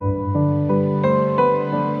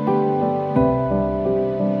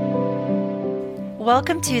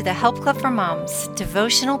Welcome to the Help Club for Moms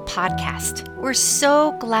devotional podcast. We're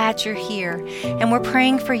so glad you're here, and we're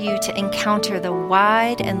praying for you to encounter the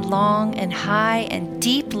wide and long and high and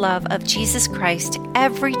deep love of Jesus Christ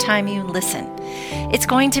every time you listen. It's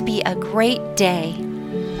going to be a great day.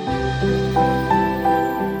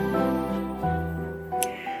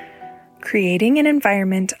 Creating an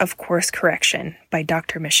Environment of Course Correction by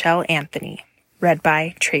Dr. Michelle Anthony, read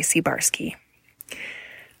by Tracy Barsky.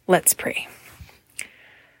 Let's pray.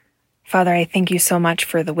 Father, I thank you so much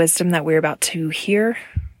for the wisdom that we're about to hear.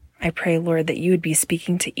 I pray, Lord, that you would be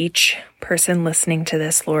speaking to each person listening to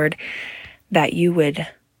this, Lord, that you would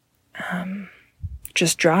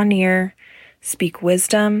just draw near, speak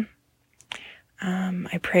wisdom.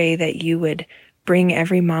 I pray that you would bring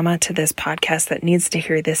every mama to this podcast that needs to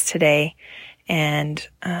hear this today. And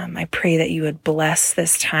I pray that you would bless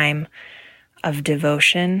this time of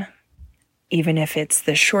devotion, even if it's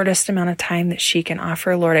the shortest amount of time that she can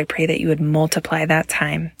offer. Lord, I pray that you would multiply that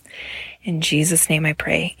time. In Jesus' name I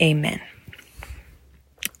pray, amen.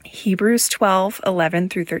 Hebrews 12:11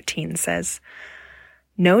 through 13 says,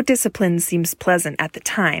 "No discipline seems pleasant at the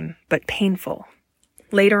time, but painful.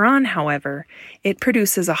 Later on, however, it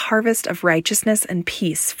produces a harvest of righteousness and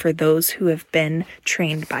peace for those who have been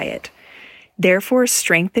trained by it. Therefore,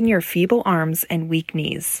 strengthen your feeble arms and weak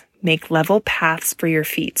knees. Make level paths for your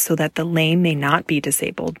feet so that the lame may not be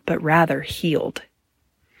disabled, but rather healed."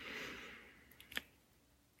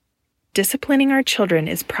 Disciplining our children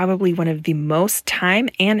is probably one of the most time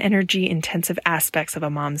and energy intensive aspects of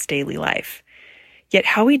a mom's daily life. Yet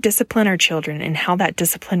how we discipline our children and how that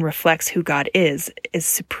discipline reflects who God is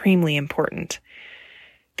supremely important.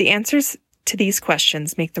 The answers to these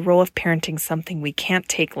questions make the role of parenting something we can't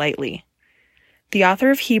take lightly. The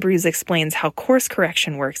author of Hebrews explains how course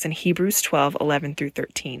correction works in Hebrews 12:11 through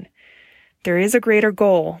 13. There is a greater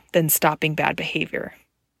goal than stopping bad behavior.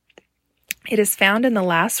 It is found in the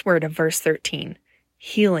last word of verse 13,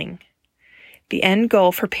 healing. The end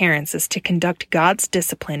goal for parents is to conduct God's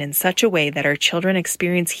discipline in such a way that our children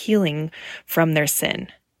experience healing from their sin.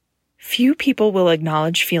 Few people will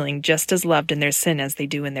acknowledge feeling just as loved in their sin as they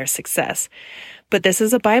do in their success, but this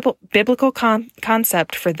is a biblical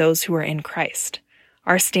concept for those who are in Christ.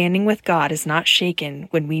 Our standing with God is not shaken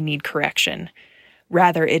when we need correction.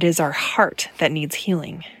 Rather, it is our heart that needs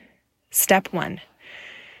healing. Step 1.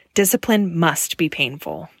 Discipline must be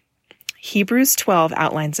painful. Hebrews 12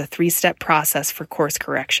 outlines a 3-step process for course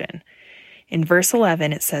correction. In verse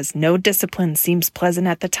 11, it says, "No discipline seems pleasant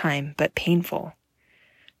at the time, but painful."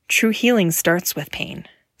 True healing starts with pain.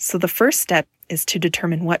 So the first step is to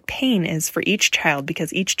determine what pain is for each child,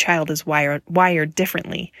 because each child is wired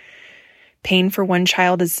differently. Pain for one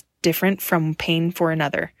child is different from pain for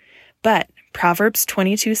another. But Proverbs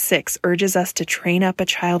 22:6 urges us to train up a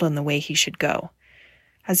child on the way he should go.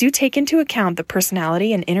 As you take into account the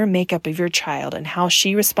personality and inner makeup of your child and how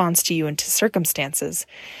she responds to you and to circumstances,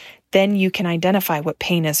 then you can identify what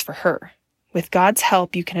pain is for her. With God's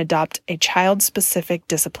help, you can adopt a child-specific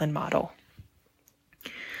discipline model.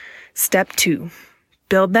 Step 2.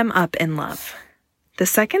 Build them up in love. The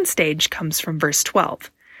second stage comes from verse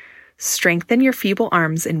 12. Strengthen your feeble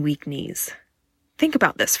arms and weak knees. Think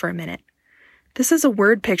about this for a minute. This is a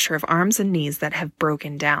word picture of arms and knees that have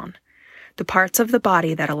broken down. The parts of the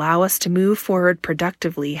body that allow us to move forward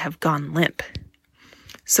productively have gone limp.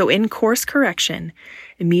 So in course correction,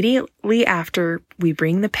 immediately after we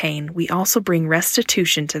bring the pain, we also bring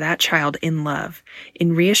restitution to that child in love,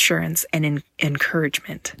 in reassurance, and in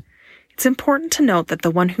encouragement. It's important to note that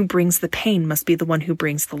the one who brings the pain must be the one who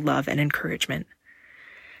brings the love and encouragement.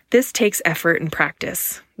 This takes effort and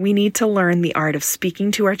practice. We need to learn the art of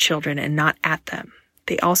speaking to our children and not at them.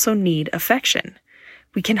 They also need affection.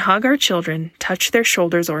 We can hug our children, touch their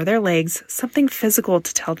shoulders or their legs, something physical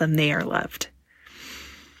to tell them they are loved.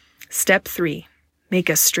 Step 3. Make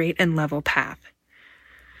a straight and level path.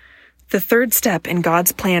 The third step in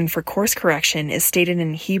God's plan for course correction is stated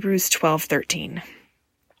in Hebrews 12:13.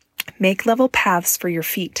 Make level paths for your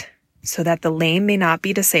feet, so that the lame may not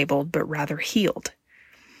be disabled, but rather healed.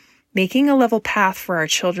 Making a level path for our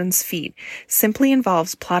children's feet simply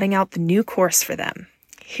involves plotting out the new course for them.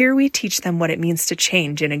 Here we teach them what it means to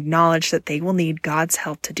change and acknowledge that they will need God's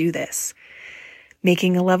help to do this.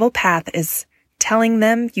 Making a level path is telling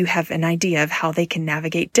them you have an idea of how they can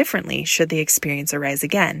navigate differently should the experience arise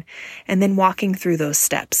again, and then walking through those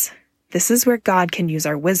steps. This is where God can use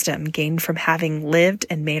our wisdom gained from having lived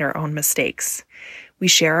and made our own mistakes. We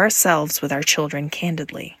share ourselves with our children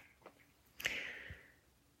candidly.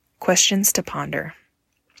 Questions to ponder.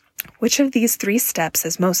 Which of these 3 steps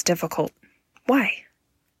is most difficult? Why?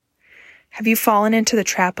 Have you fallen into the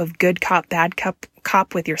trap of good cop, bad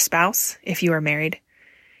cop with your spouse if you are married?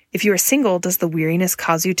 If you are single, does the weariness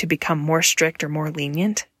cause you to become more strict or more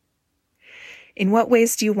lenient? In what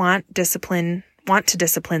ways do you want to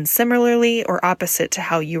discipline similarly or opposite to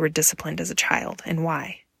how you were disciplined as a child, and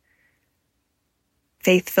why?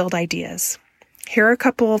 Faith-filled ideas. Here are a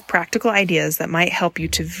couple of practical ideas that might help you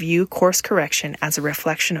to view course correction as a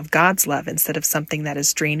reflection of God's love instead of something that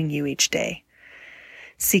is draining you each day.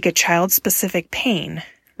 Seek a child-specific pain.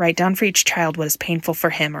 Write down for each child what is painful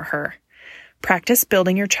for him or her. Practice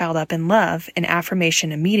building your child up in love and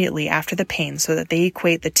affirmation immediately after the pain so that they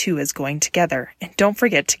equate the two as going together. And don't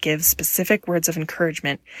forget to give specific words of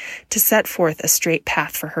encouragement to set forth a straight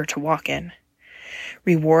path for her to walk in.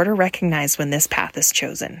 Reward or recognize when this path is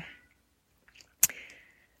chosen.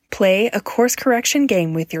 Play a course correction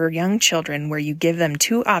game with your young children where you give them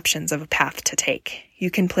two options of a path to take.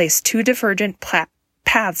 You can place two divergent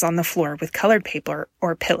paths on the floor with colored paper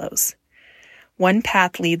or pillows. One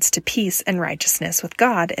path leads to peace and righteousness with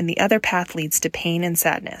God, and the other path leads to pain and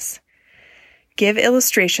sadness. Give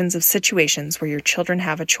illustrations of situations where your children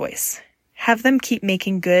have a choice. Have them keep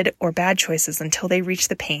making good or bad choices until they reach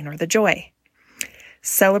the pain or the joy.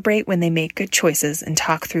 Celebrate when they make good choices and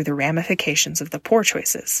talk through the ramifications of the poor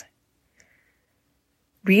choices.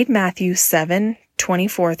 Read Matthew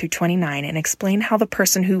 7:24 through 29 and explain how the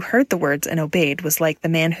person who heard the words and obeyed was like the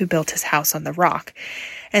man who built his house on the rock,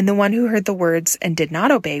 and the one who heard the words and did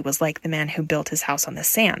not obey was like the man who built his house on the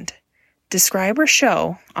sand. Describe or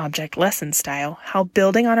show, object lesson style, how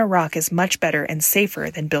building on a rock is much better and safer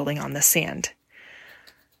than building on the sand.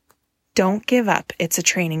 Don't give up. It's a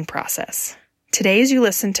training process. Today, as you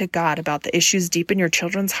listen to God about the issues deep in your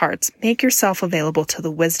children's hearts, make yourself available to the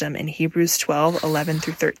wisdom in Hebrews 12:11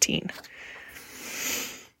 through 13.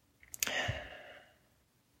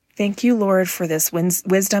 Thank you, Lord, for this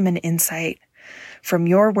wisdom and insight from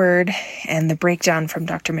your word and the breakdown from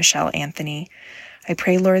Dr. Michelle Anthony. I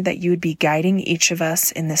pray, Lord, that you would be guiding each of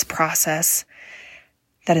us in this process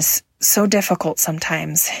that is so difficult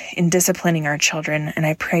sometimes in disciplining our children. And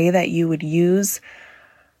I pray that you would use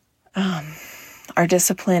our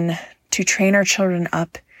discipline to train our children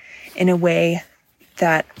up in a way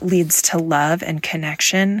that leads to love and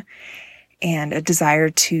connection and a desire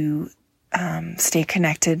to stay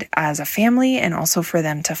connected as a family, and also for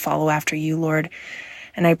them to follow after you, Lord.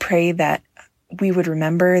 And I pray that we would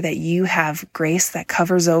remember that you have grace that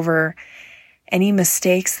covers over any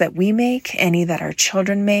mistakes that we make, any that our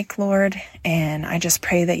children make, Lord. And I just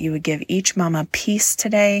pray that you would give each mama peace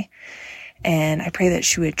today. And I pray that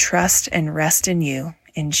she would trust and rest in you.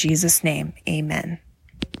 In Jesus' name, amen.